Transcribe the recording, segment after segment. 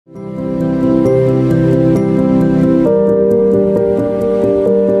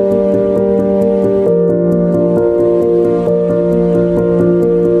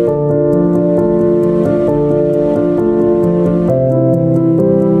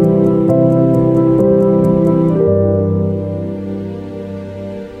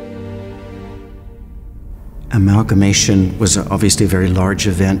Amalgamation was obviously a very large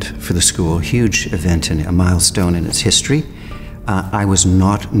event for the school, a huge event and a milestone in its history. I was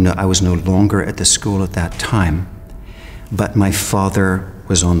no longer at the school at that time, but my father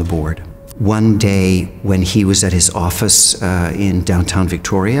was on the board. One day when he was at his office in downtown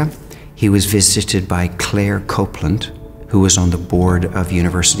Victoria, he was visited by Claire Copeland, who was on the board of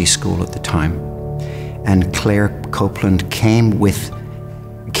University School at the time. And Claire Copeland came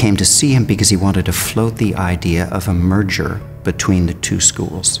to see him because he wanted to float the idea of a merger between the two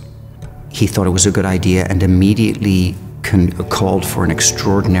schools. He thought it was a good idea and immediately called for an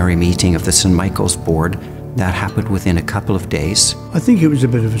extraordinary meeting of the St. Michael's board. That happened within a couple of days. I think it was a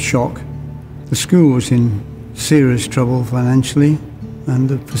bit of a shock. The school was in serious trouble financially, and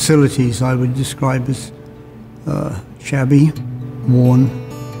the facilities I would describe as shabby, worn.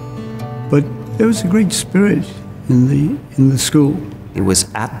 But there was a great spirit in the school. It was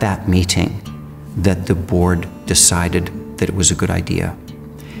at that meeting that the board decided that it was a good idea.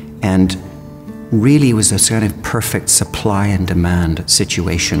 And really it was a kind of perfect supply and demand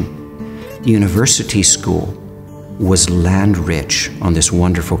situation. University School was land rich on this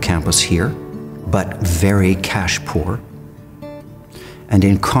wonderful campus here, but very cash poor. And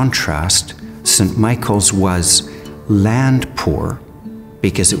in contrast, St. Michael's was land poor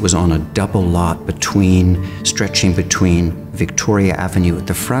because it was on a double lot stretching between Victoria Avenue at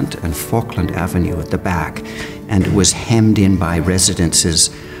the front and Falkland Avenue at the back. And it was hemmed in by residences,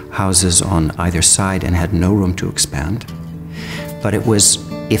 houses on either side, and had no room to expand. But it was,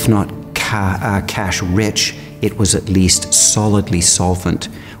 if not cash rich, it was at least solidly solvent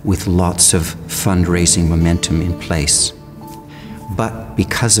with lots of fundraising momentum in place. But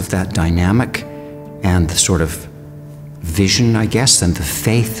because of that dynamic and the sort of vision, I guess, and the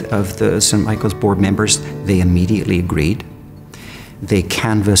faith of the St. Michael's board members, they immediately agreed. They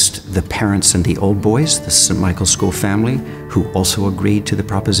canvassed the parents and the old boys, the St. Michael's School family, who also agreed to the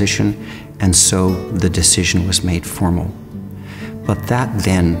proposition, and so the decision was made formal. But that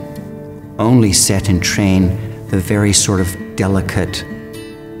then only set in train the very sort of delicate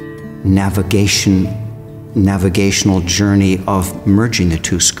navigational journey of merging the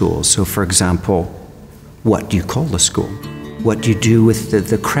two schools. So for example, what do you call the school? What do you do with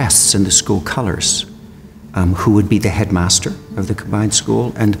the crests and the school colors? Who would be the headmaster of the combined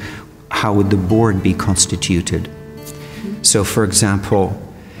school, and how would the board be constituted? So for example,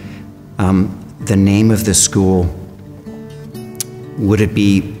 the name of the school, would it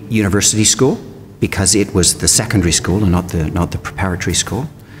be University School because it was the secondary school and not the preparatory school?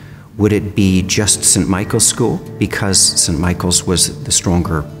 Would it be just St. Michael's School because St. Michael's was the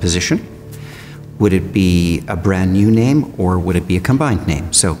stronger position? Would it be a brand new name, or would it be a combined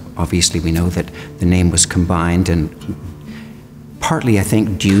name? So obviously we know that the name was combined, and partly I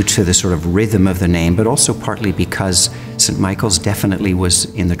think due to the sort of rhythm of the name, but also partly because St. Michael's definitely was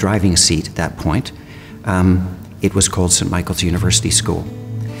in the driving seat at that point. It was called St. Michael's University School.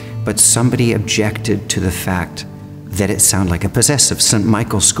 But somebody objected to the fact that it sounded like a possessive. St.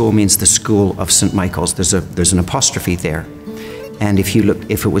 Michael's School means the school of St. Michael's. There's an apostrophe there. And if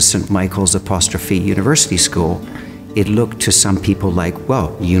it was St. Michael's apostrophe University School, it looked to some people like,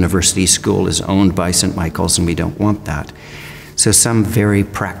 well, University School is owned by St. Michael's and we don't want that. So some very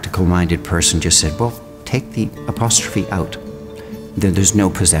practical-minded person just said, well, take the apostrophe out. There's no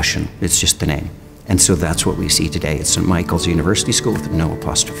possession, it's just the name. And so that's what we see today. It's St. Michael's University School with no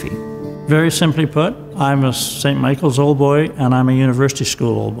apostrophe. Very simply put, I'm a St. Michael's old boy and I'm a University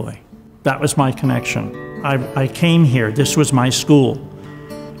School old boy. That was my connection. I came here, this was my school.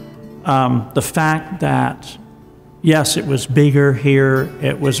 The fact that, yes, it was bigger here,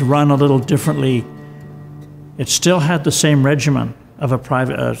 it was run a little differently, it still had the same regimen of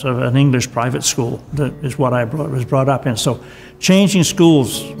an English private school. That is what was brought up in. So changing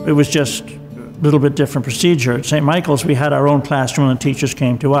schools, it was just a little bit different procedure. At St. Michael's, we had our own classroom and the teachers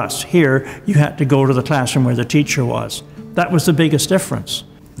came to us. Here, you had to go to the classroom where the teacher was. That was the biggest difference.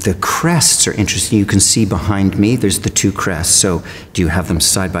 The crests are interesting. You can see behind me, there's the two crests. So do you have them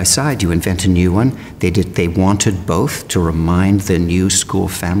side by side? Do you invent a new one? They wanted both to remind the new school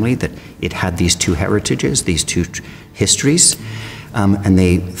family that it had these two heritages, these two histories. And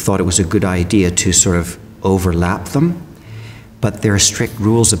they thought it was a good idea to sort of overlap them. But there are strict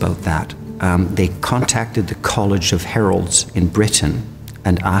rules about that. They contacted the College of Heralds in Britain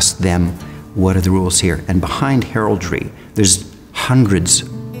and asked them, what are the rules here? And behind heraldry, there's hundreds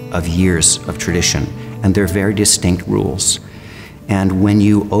of years of tradition, and they're very distinct rules. And when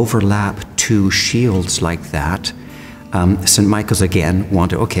you overlap two shields like that, St. Michael's again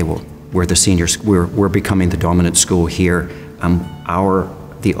wanted, okay, well, we're the seniors, we're becoming the dominant school here.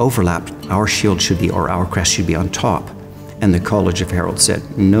 The overlap, our shield should be, or our crest should be on top. And the College of Heralds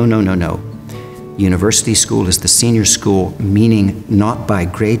said, no, no, no, no. University school is the senior school, meaning not by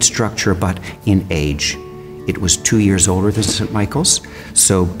grade structure, but in age. It was 2 years older than St. Michael's,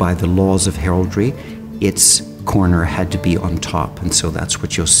 so by the laws of heraldry, its corner had to be on top. And so that's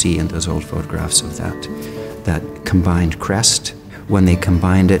what you'll see in those old photographs of that combined crest. When they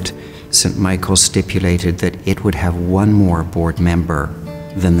combined it, St. Michael's stipulated that it would have one more board member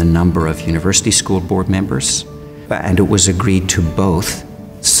than the number of university school board members. And it was agreed to both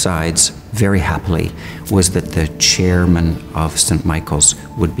sides very happily, was that the chairman of St. Michael's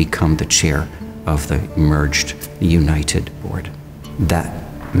would become the chair of the merged, united board. That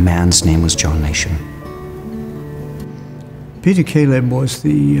man's name was John Nation. Peter Caleb was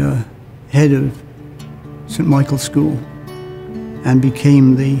the head of St. Michael's School and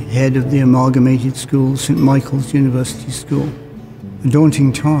became the head of the amalgamated school, St. Michael's University School. A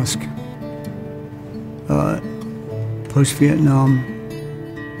daunting task. Post-Vietnam,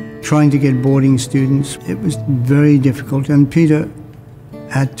 trying to get boarding students. It was very difficult, and Peter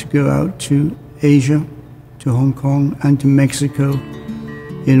had to go out to Asia, to Hong Kong, and to Mexico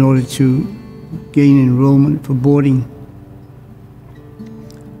in order to gain enrollment for boarding,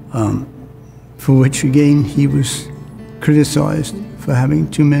 for which again he was criticized for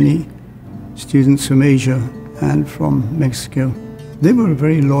having too many students from Asia and from Mexico. They were a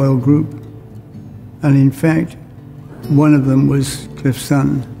very loyal group, and in fact, one of them was Cliff's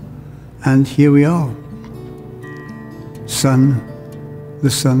son, and here we are. Son, the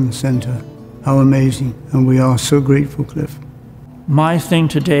Sun Center. How amazing, and we are so grateful, Cliff. My thing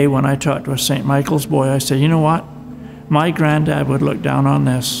today when I talk to a St. Michael's boy, I say, you know what? My granddad would look down on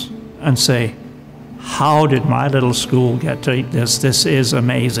this and say, how did my little school get to this? This is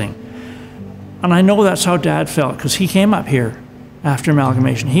amazing. And I know that's how Dad felt, because he came up here after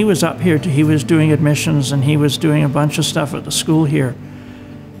amalgamation. He was up here, he was doing admissions, and he was doing a bunch of stuff at the school here.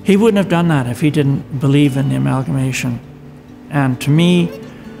 He wouldn't have done that if he didn't believe in the amalgamation. And to me,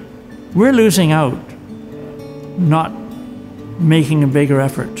 we're losing out not making a bigger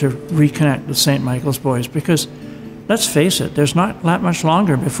effort to reconnect with St. Michael's boys, because let's face it, there's not that much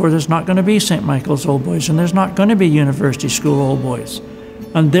longer before there's not going to be St. Michael's Old Boys, and there's not going to be University School Old Boys.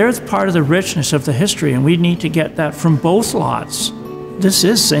 And they're part of the richness of the history, and we need to get that from both lots. This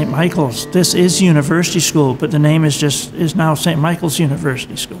is St. Michael's, this is University School, but the name is now St. Michael's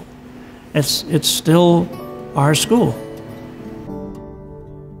University School. It's still our school.